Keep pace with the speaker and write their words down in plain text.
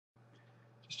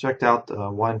Just checked out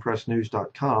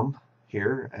winepressnews.com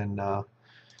here and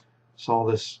saw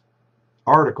this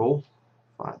article,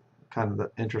 kind of the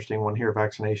interesting one here.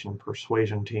 Vaccination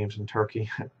persuasion teams in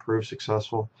Turkey prove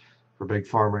successful for Big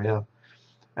Pharma. Yeah,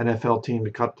 NFL team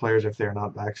to cut players if they're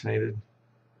not vaccinated.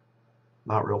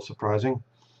 Not real surprising.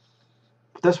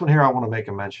 But this one here I want to make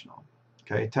a mention on.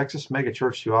 Okay, Texas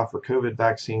megachurch to offer COVID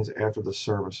vaccines after the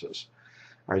services.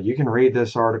 All right, you can read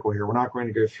this article here. We're not going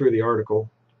to go through the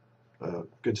article.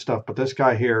 Good stuff. But this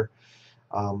guy here,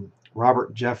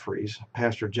 Robert Jeffries,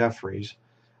 Pastor Jeffries,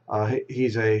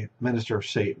 he's a minister of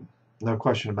Satan. No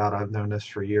question about it. I've known this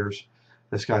for years.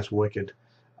 This guy's wicked.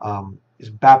 He's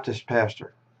a Baptist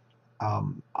pastor.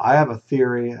 I have a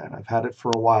theory, and I've had it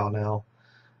for a while now,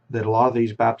 that a lot of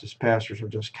these Baptist pastors are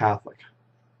just Catholic,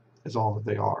 is all that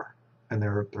they are. And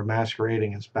they're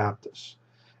masquerading as Baptists.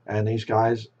 And these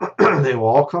guys, they will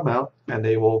all come out and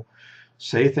they will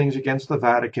say things against the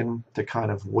Vatican to kind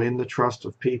of win the trust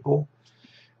of people.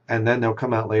 And then they'll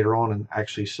come out later on and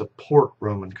actually support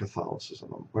Roman Catholicism.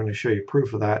 I'm going to show you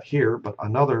proof of that here. But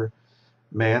another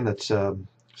man that's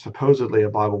supposedly a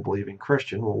Bible-believing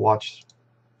Christian, we'll watch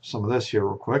some of this here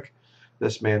real quick.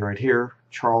 This man right here,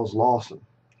 Charles Lawson.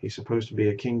 He's supposed to be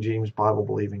a King James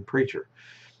Bible-believing preacher.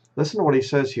 Listen to what he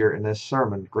says here in this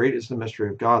sermon, Great is the Mystery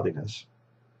of Godliness,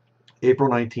 April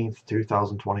 19th,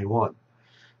 2021.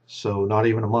 So not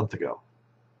even a month ago.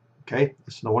 Okay,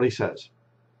 listen to what he says.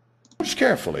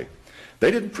 Carefully.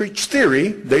 They didn't preach theory,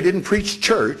 they didn't preach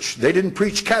church, they didn't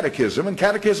preach catechism, and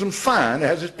catechism's fine, it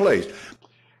has its place.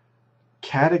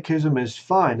 Catechism is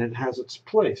fine, it has its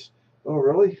place. Oh,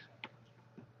 really?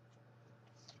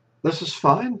 This is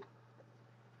fine?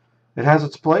 It has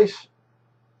its place?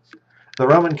 The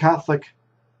Roman Catholic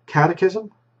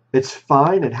Catechism? It's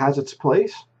fine, it has its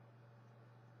place?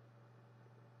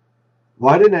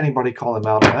 Why didn't anybody call him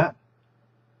out on that?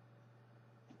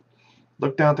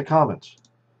 Look down at the comments.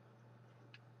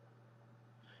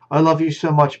 I love you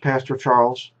so much, Pastor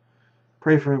Charles.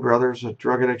 Pray for me, brothers. A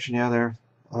drug addiction, yeah, there.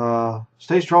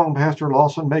 Stay strong, Pastor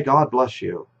Lawson. May God bless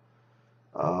you.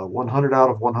 100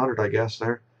 out of 100, I guess,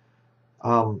 there.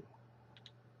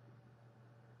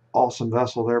 Awesome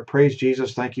vessel there. Praise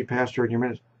Jesus. Thank you, Pastor, in your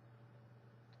minute.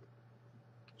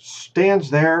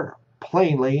 Stands there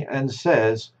plainly and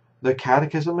says the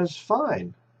catechism is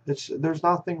fine. There's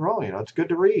nothing wrong. You know, it's good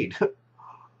to read.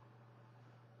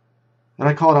 And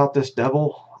I called out this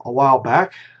devil a while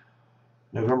back,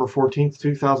 November 14th,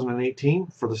 2018,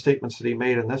 for the statements that he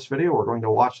made in this video. We're going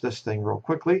to watch this thing real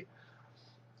quickly.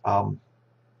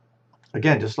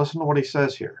 Again, just listen to what he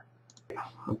says here.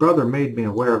 A brother made me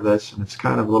aware of this, and it's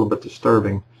kind of a little bit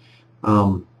disturbing.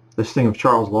 This thing of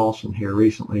Charles Lawson here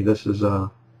recently, this is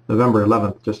November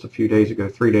 11th, just a few days ago,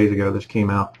 3 days ago, this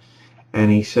came out. And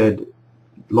he said,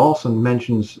 Lawson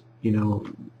mentions, you know,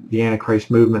 the Antichrist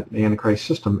movement, the Antichrist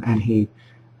system, and he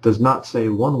does not say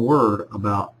one word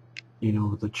about, you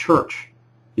know, the church,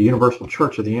 the universal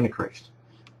church of the Antichrist.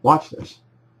 Watch this.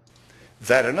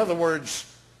 That, in other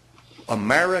words,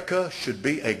 America should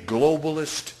be a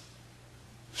globalist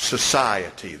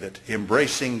society, that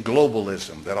embracing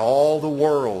globalism, that all the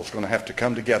world's going to have to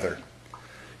come together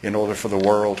in order for the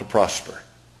world to prosper.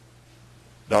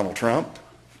 Donald Trump,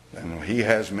 and he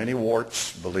has many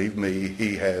warts, believe me,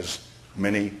 he has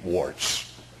many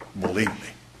warts, believe me.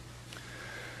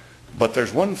 But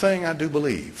there's one thing I do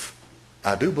believe.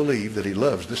 I do believe that he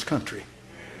loves this country.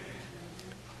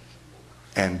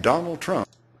 And Donald Trump,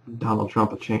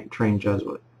 a trained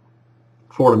Jesuit,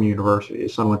 Fordham University.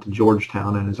 His son went to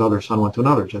Georgetown, and his other son went to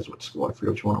another Jesuit school. I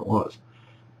forget which one it was.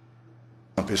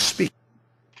 Trump is speaking.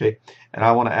 Okay, and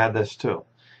I want to add this too.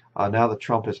 Now that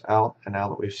Trump is out, and now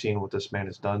that we've seen what this man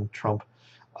has done, Trump,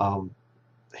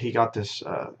 he got this,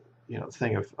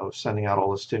 thing of sending out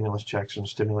all the stimulus checks and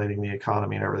stimulating the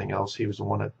economy and everything else. He was the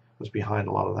one that was behind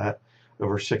a lot of that.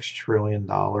 Over $6 trillion.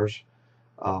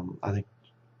 I think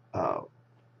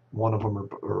one of them,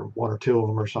 or one or two of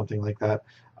them, or something like that,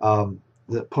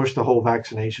 that pushed the whole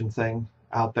vaccination thing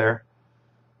out there.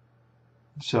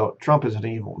 So Trump is an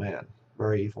evil man,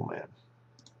 very evil man.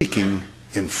 Speaking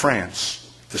in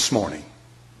France this morning,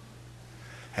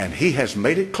 and he has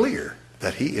made it clear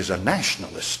that he is a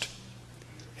nationalist.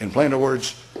 In plain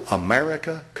words,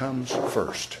 America comes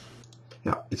first.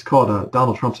 Yeah, it's called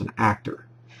Donald Trump's an actor.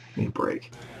 Give me a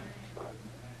break.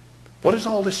 What does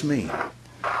all this mean?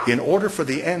 In order for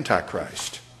the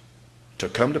Antichrist to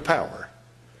come to power,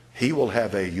 he will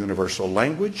have a universal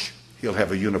language, he'll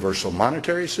have a universal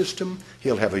monetary system,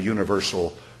 he'll have a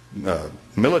universal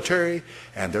military,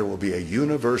 and there will be a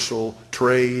universal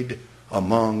trade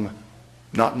among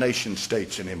not nation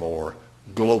states anymore,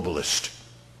 globalist.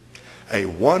 a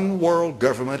one world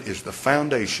government is the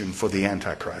foundation for the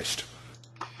Antichrist.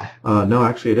 No,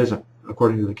 actually it isn't.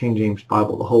 According to the King James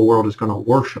Bible, the whole world is going to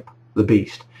worship the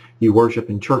beast. You worship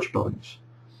in church buildings.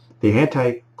 The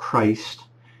Antichrist,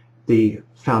 the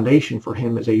foundation for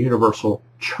him is a universal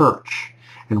church.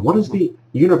 And what is the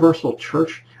universal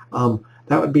church? That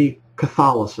would be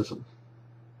Catholicism.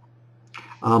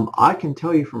 I can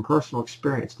tell you from personal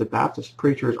experience that Baptist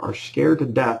preachers are scared to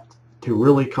death to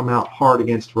really come out hard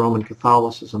against Roman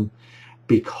Catholicism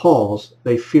because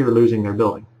they fear losing their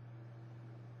building.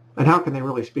 And how can they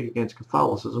really speak against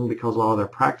Catholicism? Because a lot of their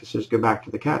practices go back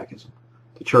to the catechism.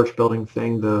 The church building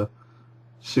thing, the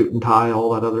suit and tie,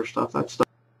 all that other stuff, that stuff.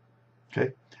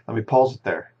 Okay, let me pause it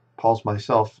there. Pause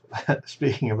myself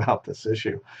speaking about this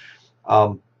issue.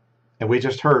 And we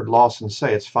just heard Lawson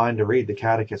say it's fine to read the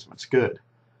catechism. It's good.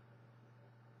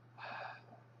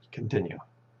 Continue.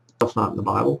 It's not in the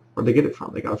Bible. Where'd they get it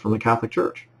from? They got it from the Catholic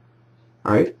Church.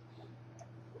 All right?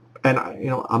 And,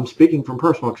 I'm speaking from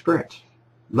personal experience,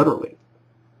 literally.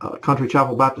 Country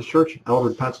Chapel Baptist Church,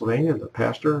 Eldred, Pennsylvania, the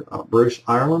pastor, Bruce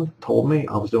Ireland, told me,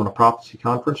 I was doing a prophecy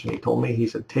conference, and he told me, he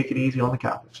said, take it easy on the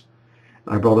Catholics.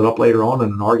 And I brought it up later on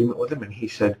in an argument with him, and he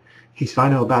said, I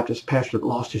know a Baptist pastor that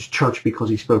lost his church because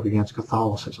he spoke against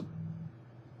Catholicism.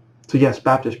 So yes,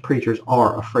 Baptist preachers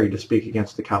are afraid to speak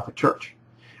against the Catholic Church.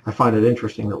 I find it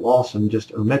interesting that Lawson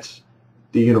just omits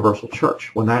the universal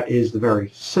church when that is the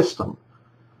very system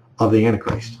of the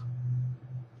Antichrist.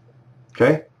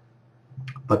 Okay?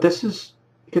 But it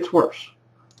gets worse.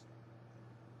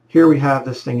 Here we have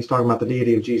this thing, he's talking about the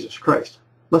deity of Jesus Christ.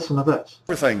 Listen to this.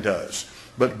 Everything does.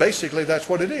 But basically that's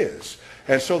what it is.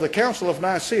 And so the Council of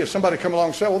Nicaea, somebody come along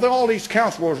and say, well, all these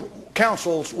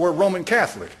councils were Roman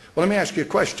Catholic. Well, let me ask you a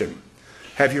question.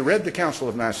 Have you read the Council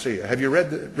of Nicaea? Have you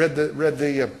read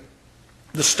the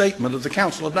statement of the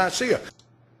Council of Nicaea?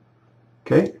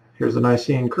 Okay, here's the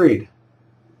Nicene Creed.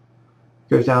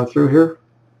 Goes down through here.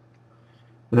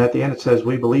 And at the end it says,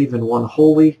 we believe in one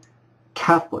holy,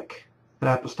 Catholic, and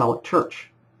Apostolic Church.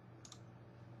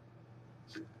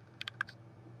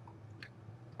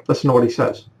 Listen to what he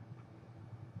says.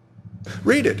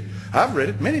 Read it. I've read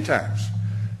it many times.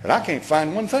 And I can't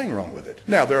find one thing wrong with it.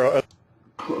 Now, there are...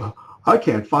 I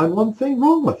can't find one thing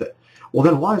wrong with it. Well,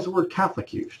 then why is the word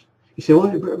Catholic used? You say,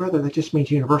 well, brother, that just means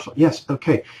universal. Yes,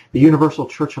 okay. The universal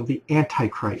church of the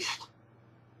Antichrist.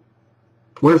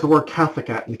 Where's the word Catholic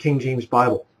at in the King James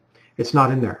Bible? It's not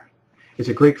in there. It's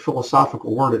a Greek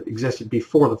philosophical word that existed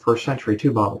before the 1st century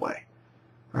too, by the way.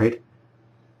 Right?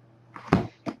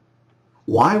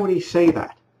 Why would he say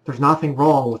that? There's nothing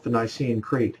wrong with the Nicene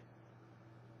Creed.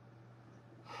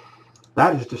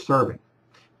 That is disturbing.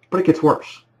 But it gets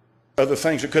worse. Other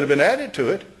things that could have been added to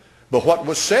it, but what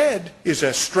was said is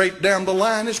as straight down the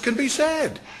line as can be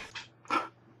said.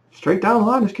 Straight down the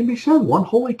line as can be said. One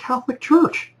holy Catholic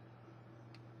Church.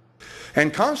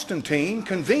 And Constantine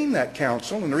convened that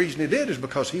council, and the reason he did is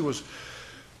because he was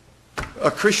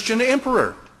a Christian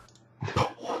emperor.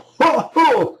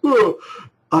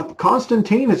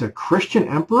 Constantine is a Christian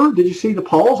emperor? Did you see the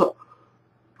Paul's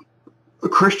a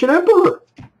Christian emperor?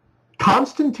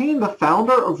 Constantine, the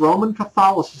founder of Roman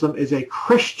Catholicism, is a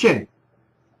Christian.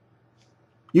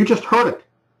 You just heard it.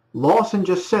 Lawson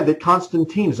just said that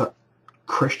Constantine is a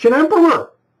Christian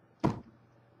emperor.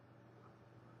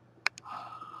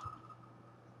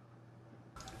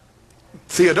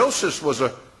 Theodosius was a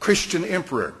Christian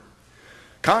emperor.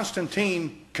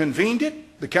 Constantine convened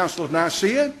it, the Council of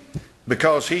Nicaea,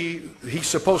 because he's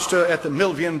supposed to, at the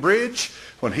Milvian Bridge,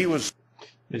 when he was...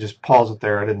 You just pause it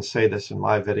there. I didn't say this in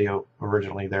my video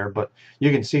originally there, but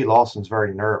you can see Lawson's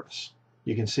very nervous.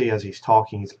 You can see as he's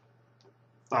talking,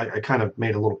 I kind of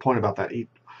made a little point about that. He's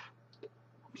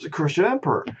a Christian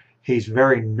emperor. He's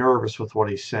very nervous with what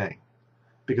he's saying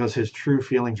because his true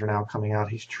feelings are now coming out.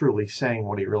 He's truly saying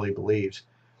what he really believes,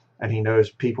 and he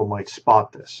knows people might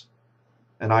spot this.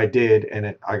 And I did,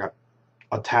 and I got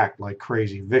attacked like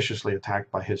crazy, viciously attacked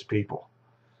by his people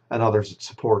and others that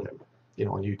support him.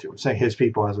 On YouTube. I'm saying his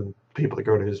people as in people that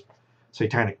go to his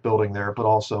satanic building there, but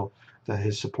also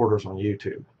his supporters on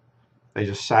YouTube. They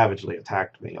just savagely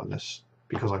attacked me on this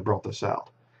because I brought this out.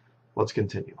 Let's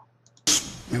continue.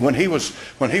 When he was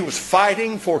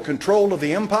fighting for control of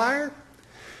the empire,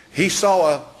 he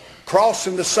saw a cross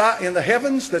in the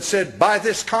heavens that said, "By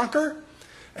this conquer."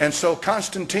 And so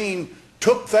Constantine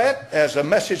took that as a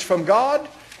message from God,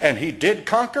 and he did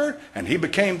conquer, and he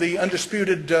became the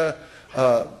undisputed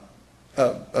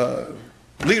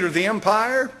leader of the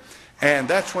empire, and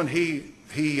that's when he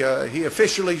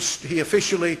officially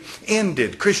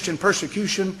ended Christian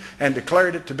persecution and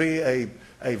declared it to be a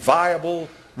viable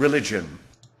religion.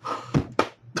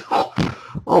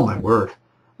 Oh my word.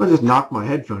 I just knocked my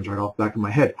headphones right off the back of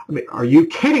my head. I mean, are you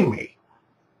kidding me?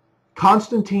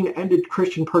 Constantine ended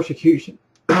Christian persecution.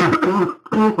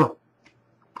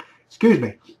 Excuse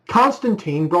me.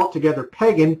 Constantine brought together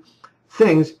pagan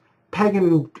things,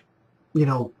 pagan,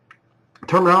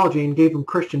 terminology, and gave them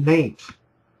Christian names.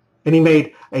 And he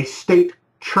made a state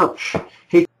church.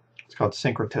 It's called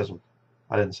syncretism.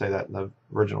 I didn't say that in the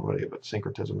original video, but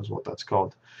syncretism is what that's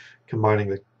called. Combining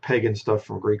the pagan stuff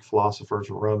from Greek philosophers,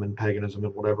 Roman paganism,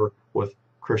 and whatever with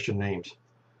Christian names.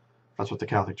 That's what the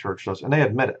Catholic Church does, and they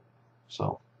admit it.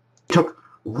 So He took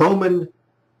Roman,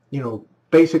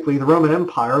 basically the Roman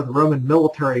Empire, the Roman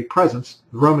military presence,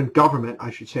 the Roman government,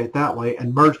 I should say it that way,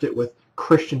 and merged it with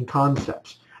Christian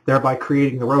concepts, thereby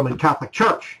creating the Roman Catholic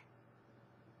Church.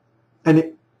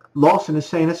 And Lawson is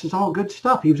saying this is all good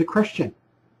stuff. He was a Christian.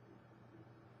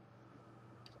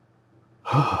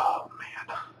 Oh,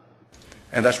 man.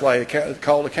 And that's why he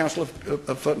called the Council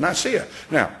of Nicaea.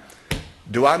 Now,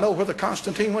 do I know whether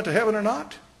Constantine went to heaven or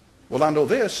not? Well, I know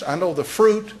this. I know the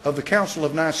fruit of the Council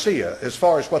of Nicaea. As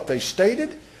far as what they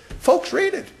stated, folks,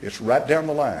 read it. It's right down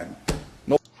the line.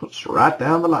 No. It's right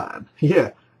down the line.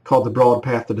 Yeah, called the broad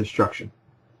path to destruction.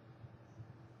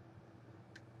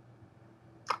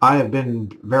 I have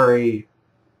been very,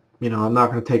 I'm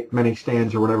not going to take many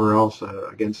stands or whatever else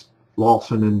against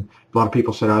Lawson, and a lot of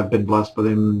people said I've been blessed with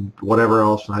him, whatever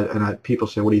else, and people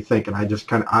say, what do you think? And I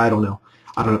just I don't know.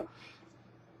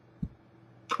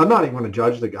 I'm not even going to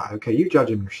judge the guy. Okay, you judge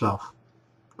him yourself.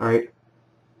 All right.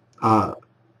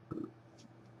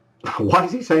 Why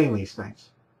is he saying these things?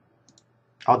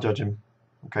 I'll judge him.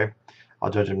 Okay,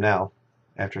 I'll judge him now.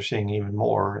 After seeing even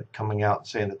more coming out and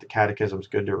saying that the catechism's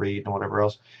good to read and whatever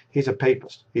else, he's a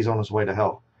papist. He's on his way to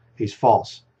hell. He's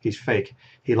false. He's fake.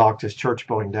 He locked his church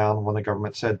building down when the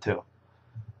government said to.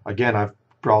 Again, I've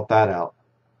brought that out.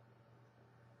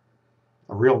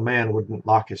 A real man wouldn't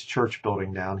lock his church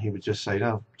building down. He would just say,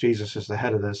 no, Jesus is the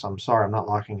head of this. I'm sorry, I'm not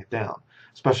locking it down.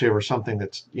 Especially over something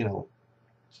that's,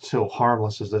 so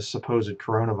harmless as this supposed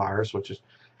coronavirus, which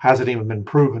hasn't even been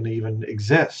proven to even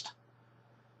exist.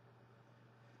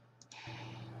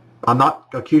 I'm not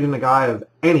accusing the guy of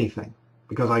anything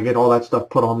because I get all that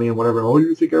stuff put on me and whatever. Oh,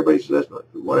 you think everybody says this?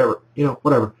 Whatever.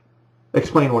 Whatever.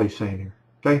 Explain what he's saying here.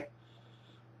 Okay?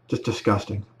 Just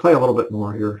disgusting. Play a little bit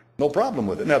more here. No problem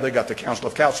with it. Now, they got the Council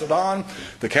of Chalcedon,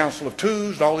 the Council of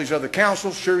Tours, and all these other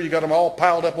councils. Sure, you got them all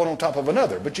piled up one on top of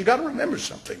another. But you got to remember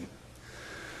something.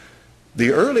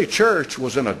 The early church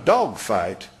was in a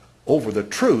dogfight over the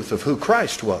truth of who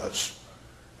Christ was.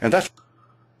 And that's...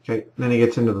 Okay, and then he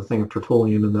gets into the thing of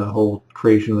Tertullian and the whole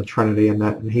creation of the Trinity and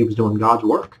that, and he was doing God's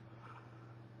work.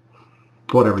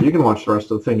 Whatever, you can watch the rest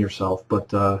of the thing yourself,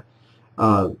 but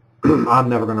I'm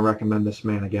never going to recommend this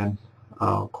man again.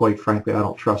 Quite frankly, I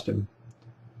don't trust him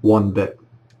one bit.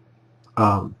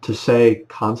 To say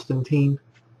Constantine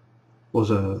was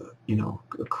a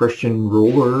Christian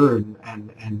ruler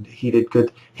and he did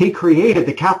good. He created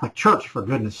the Catholic Church, for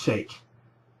goodness sake.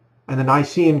 And the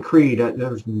Nicene Creed,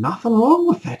 there's nothing wrong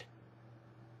with it.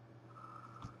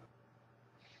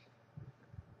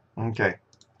 Okay.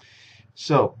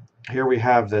 So, here we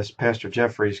have this Pastor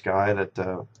Jeffries guy that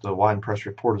the Wine Press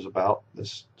Report is about,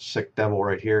 this sick devil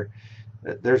right here.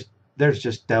 There's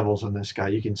just devils in this guy.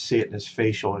 You can see it in his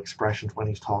facial expressions when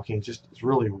he's talking. It's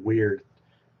really weird,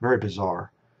 very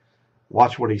bizarre.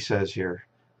 Watch what he says here.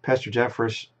 Pastor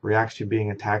Jeffries reacts to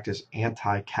being attacked as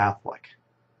anti-Catholic.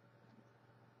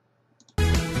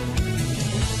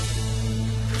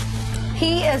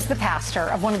 He is the pastor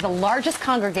of one of the largest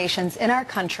congregations in our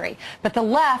country, but the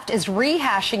left is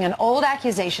rehashing an old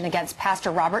accusation against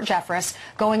Pastor Robert Jeffress,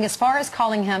 going as far as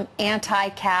calling him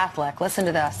anti-Catholic. Listen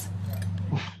to this.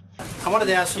 I wanted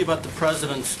to ask you about the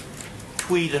president's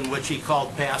tweet in which he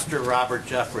called Pastor Robert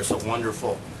Jeffress a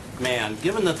wonderful man.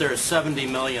 Given that there are 70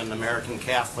 million American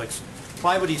Catholics,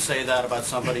 why would he say that about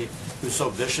somebody who's so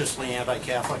viciously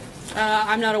anti-Catholic?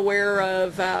 I'm not aware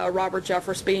of Robert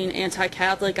Jeffress being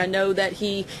anti-Catholic. I know that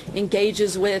he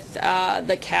engages with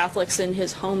the Catholics in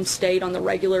his home state on the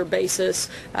regular basis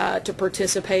to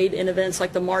participate in events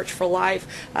like the March for Life.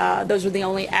 Those are the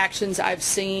only actions I've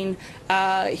seen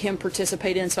him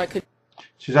participate in, so I couldn't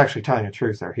She's actually telling the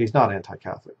truth there. He's not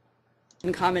anti-Catholic.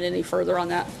 comment any further on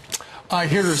that.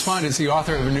 Here to respond is the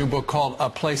author of a new book called A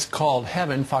Place Called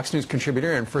Heaven, Fox News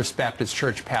contributor and First Baptist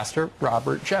Church pastor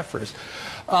Robert Jeffress.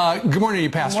 Good morning to you,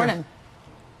 Pastor. Good morning.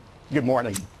 Good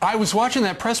morning. I was watching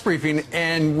that press briefing,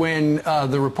 and when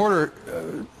the reporter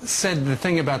said the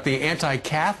thing about the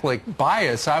anti-Catholic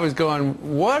bias, I was going,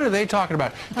 what are they talking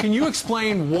about? Can you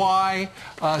explain why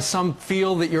some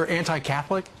feel that you're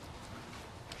anti-Catholic?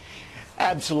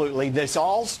 Absolutely. This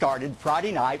all started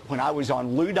Friday night when I was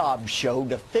on Lou Dobbs' show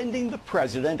defending the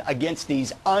president against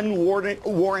these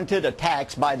unwarranted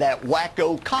attacks by that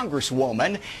wacko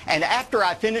congresswoman. And after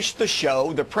I finished the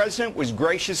show, the president was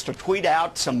gracious to tweet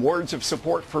out some words of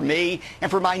support for me and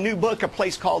for my new book, A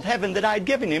Place Called Heaven, that I had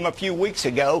given him a few weeks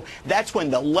ago. That's when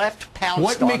the left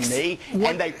pounced on me.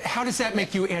 How does that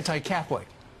make you anti-Catholic?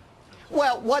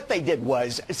 Well, what they did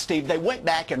was, Steve, they went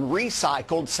back and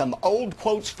recycled some old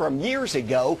quotes from years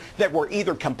ago that were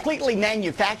either completely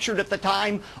manufactured at the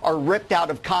time or ripped out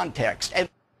of context. And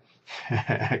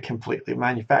completely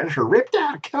manufactured, ripped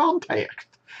out of context.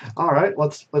 All right,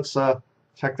 let's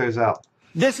check those out.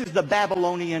 This is the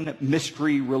Babylonian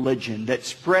mystery religion that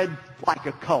spread like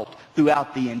a cult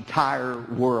throughout the entire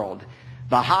world.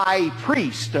 The high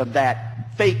priest of that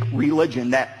fake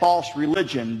religion, that false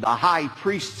religion, the high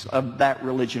priests of that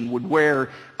religion would wear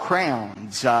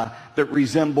crowns that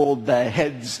resembled the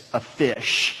heads of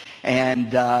fish.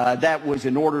 And that was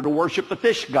in order to worship the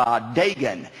fish god,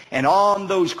 Dagon. And on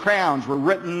those crowns were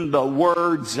written the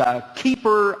words,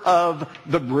 keeper of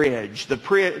the bridge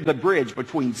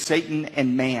between Satan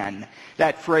and man.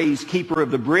 That phrase, keeper of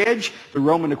the bridge, the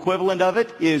Roman equivalent of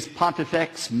it is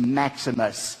Pontifex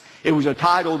Maximus. It was a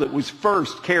title that was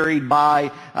first carried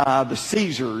by the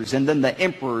Caesars and then the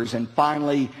emperors and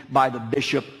finally by the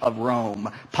Bishop of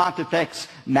Rome. Pontifex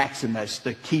Maximus,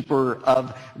 the keeper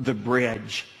of the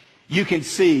bridge. You can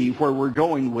see where we're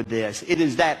going with this. It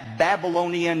is that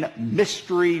Babylonian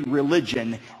mystery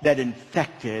religion that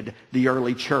infected the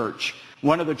early church.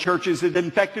 One of the churches it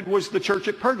infected was the church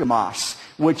at Pergamos,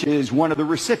 which is one of the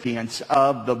recipients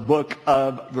of the book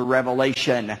of the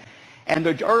Revelation. And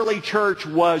the early church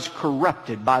was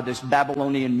corrupted by this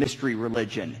Babylonian mystery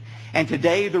religion. And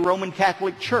today the Roman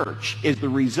Catholic Church is the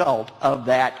result of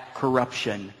that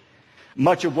corruption.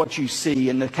 Much of what you see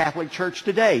in the Catholic Church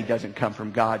today doesn't come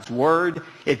from God's Word.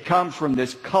 It comes from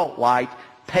this cult-like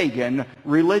pagan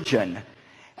religion.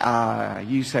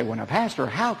 You say, well, now, Pastor,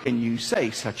 how can you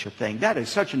say such a thing? That is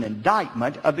such an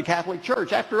indictment of the Catholic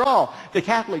Church. After all, the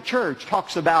Catholic Church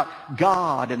talks about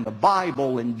God and the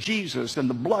Bible and Jesus and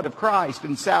the blood of Christ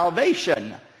and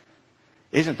salvation.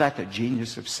 Isn't that the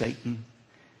genius of Satan?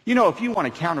 You know, if you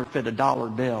want to counterfeit a dollar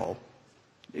bill,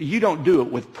 you don't do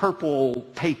it with purple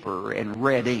paper and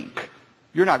red ink.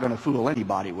 You're not going to fool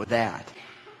anybody with that.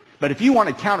 But if you want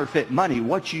to counterfeit money,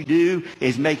 what you do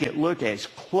is make it look as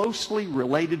closely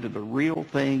related to the real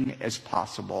thing as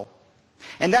possible.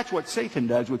 And that's what Satan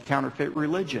does with counterfeit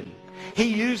religion.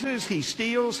 He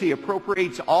steals, he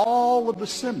appropriates all of the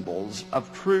symbols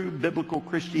of true biblical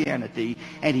Christianity,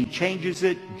 and he changes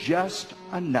it just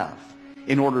enough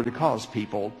in order to cause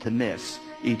people to miss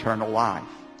eternal life.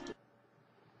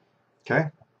 Okay?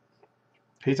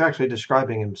 He's actually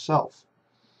describing himself.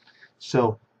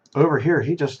 So over here,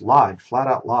 he just lied, flat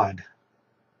out lied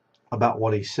about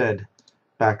what he said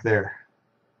back there.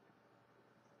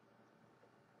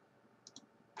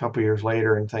 A couple years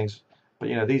later and things. But,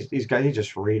 you know, these guys, he's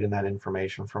just reading that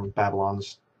information from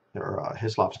Babylon's, or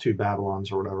Hislop's Two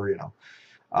Babylons or whatever, you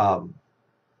know.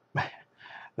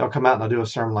 They'll come out and they'll do a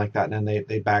sermon like that, and then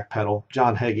they backpedal.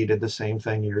 John Hagee did the same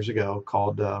thing years ago,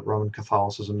 called Roman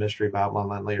Catholicism Mystery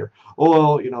Babylon. And later, oh,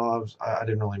 well, you know, I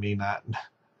didn't really mean that.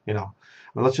 You know,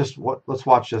 let's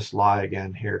watch this lie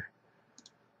again here.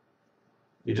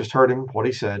 You just heard him, what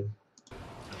he said.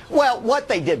 Well, what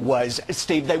they did was,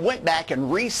 Steve, they went back and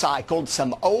recycled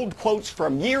some old quotes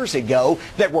from years ago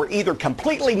that were either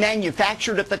completely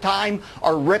manufactured at the time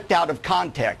or ripped out of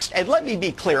context. And let me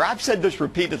be clear, I've said this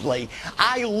repeatedly.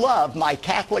 I love my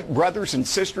Catholic brothers and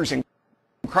sisters in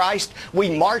Christ.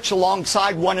 We march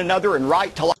alongside one another and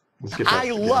right to life. I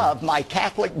love my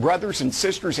Catholic brothers and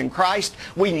sisters in Christ.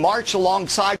 We march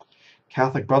alongside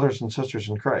Catholic brothers and sisters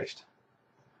in Christ.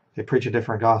 They preach a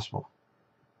different gospel.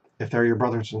 If they're your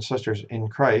brothers and sisters in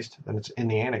Christ, then it's in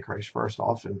the Antichrist first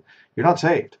off, and you're not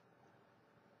saved.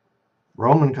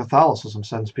 Roman Catholicism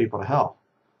sends people to hell.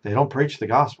 They don't preach the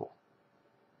gospel.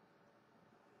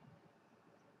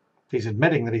 He's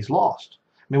admitting that he's lost.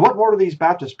 I mean, what more do these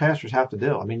Baptist pastors have to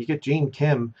do? I mean, you get Gene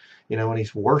Kim, you know, when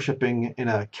he's worshiping in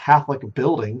a Catholic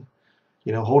building,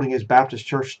 you know, holding his Baptist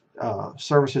church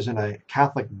services in a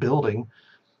Catholic building.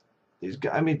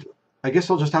 I mean, I guess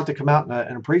they'll just have to come out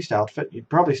in a priest outfit. You'd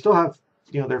probably still have,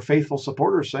 you know, their faithful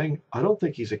supporters saying, I don't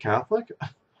think he's a Catholic.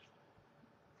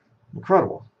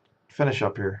 Incredible. Finish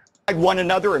up here. one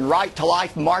another in right to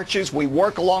life marches. We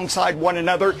work alongside one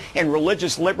another in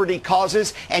religious liberty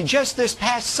causes. And just this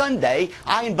past Sunday,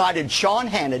 I invited Sean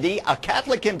Hannity, a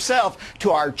Catholic himself,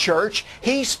 to our church.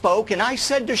 He spoke, and I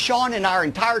said to Sean and our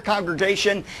entire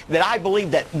congregation that I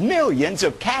believe that millions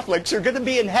of Catholics are going to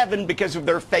be in heaven because of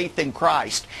their faith in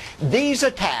Christ. These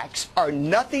attacks are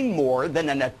nothing more than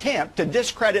an attempt to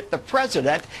discredit the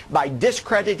president by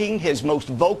discrediting his most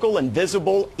vocal and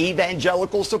visible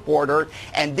evangelical supporter,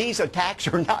 and these attacks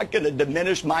are not going to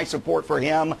diminish my support for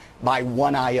him by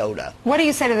one iota. What do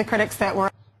you say to the critics that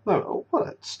were... Oh, what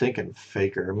a stinking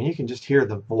faker. I mean, you can just hear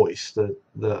the voice, the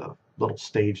little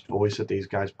staged voice that these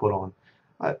guys put on.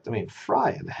 I mean,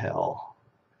 fry in hell.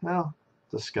 No,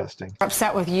 disgusting.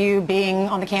 upset with you being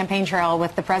on the campaign trail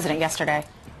with the president yesterday?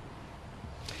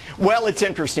 Well, it's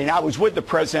interesting. I was with the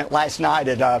president last night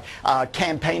at a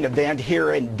campaign event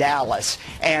here in Dallas,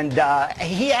 and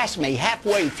he asked me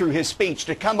halfway through his speech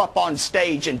to come up on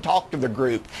stage and talk to the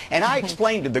group. And I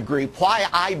explained to the group why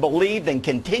I believed and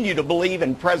continue to believe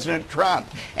in President Trump.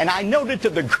 And I noted to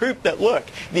the group that, look,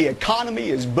 the economy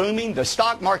is booming, the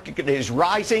stock market is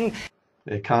rising.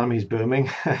 The economy's booming.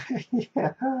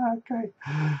 Yeah, okay.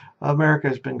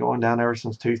 America's been going down ever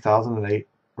since 2008.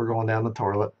 We're going down the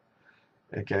toilet.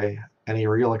 Okay, any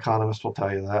real economist will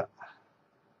tell you that.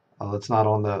 That's not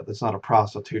a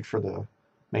prostitute for the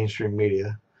mainstream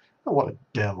media. Oh, what a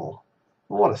devil!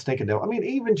 What a stinking devil! I mean,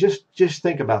 even just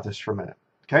think about this for a minute.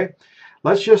 Okay,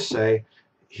 let's just say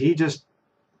he just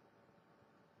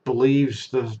believes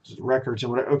the records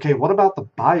and whatever. Okay, what about the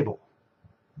Bible?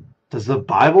 Does the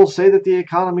Bible say that the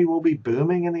economy will be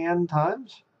booming in the end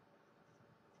times?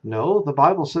 No, the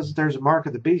Bible says that there's a mark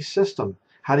of the beast system.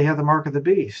 How do you have the mark of the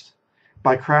beast?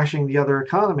 By crashing the other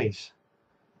economies.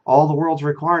 All the world's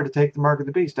required to take the mark of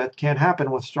the beast. That can't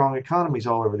happen with strong economies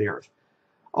all over the earth.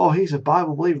 Oh, he's a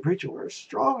Bible-believing preacher. We're a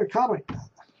strong economy.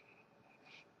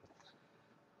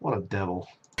 What a devil.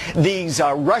 These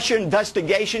Russia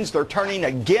investigations, they're turning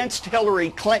against Hillary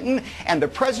Clinton, and the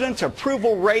president's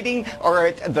approval rating are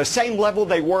at the same level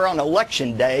they were on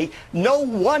election day. No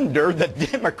wonder the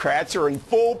Democrats are in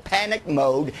full panic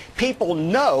mode. People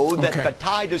know that the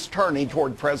tide is turning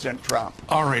toward President Trump.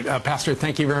 All right, Pastor,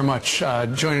 thank you very much.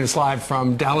 Joining us live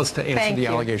from Dallas to answer the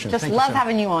allegations. Just love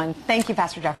having you on. Thank you,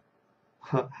 Pastor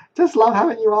Jeffrey. Just love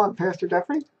having you on, Pastor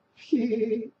Jeffrey.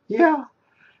 Yeah,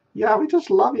 we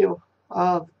just love you.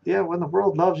 Yeah, when the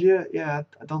world loves you, yeah,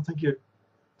 I don't think you're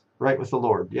right with the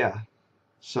Lord. Yeah.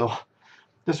 So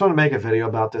just want to make a video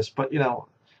about this, but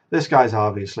this guy's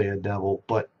obviously a devil,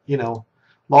 but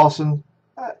Lawson,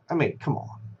 I mean, come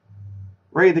on.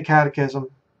 Read the catechism.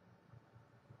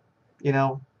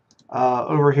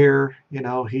 Over here,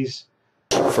 he's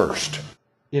first.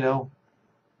 The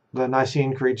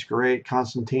Nicene Creed's great.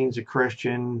 Constantine's a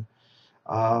Christian.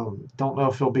 Don't know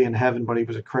if he'll be in heaven, but he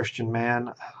was a Christian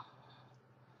man.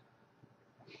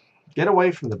 Get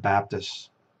away from the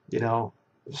Baptists,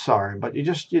 sorry, but you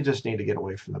just need to get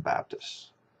away from the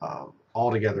Baptists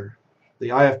altogether. The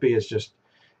IFB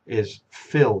is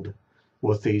filled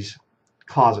with these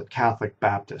closet Catholic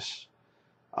Baptists.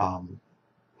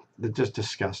 They're just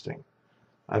disgusting.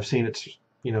 I've seen it,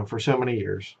 for so many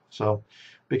years. So,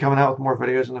 be coming out with more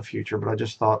videos in the future, but I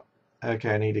just thought, okay,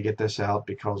 I need to get this out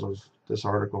because of this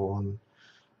article on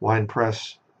Wine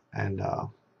Press, and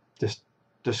just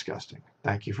disgusting.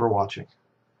 Thank you for watching.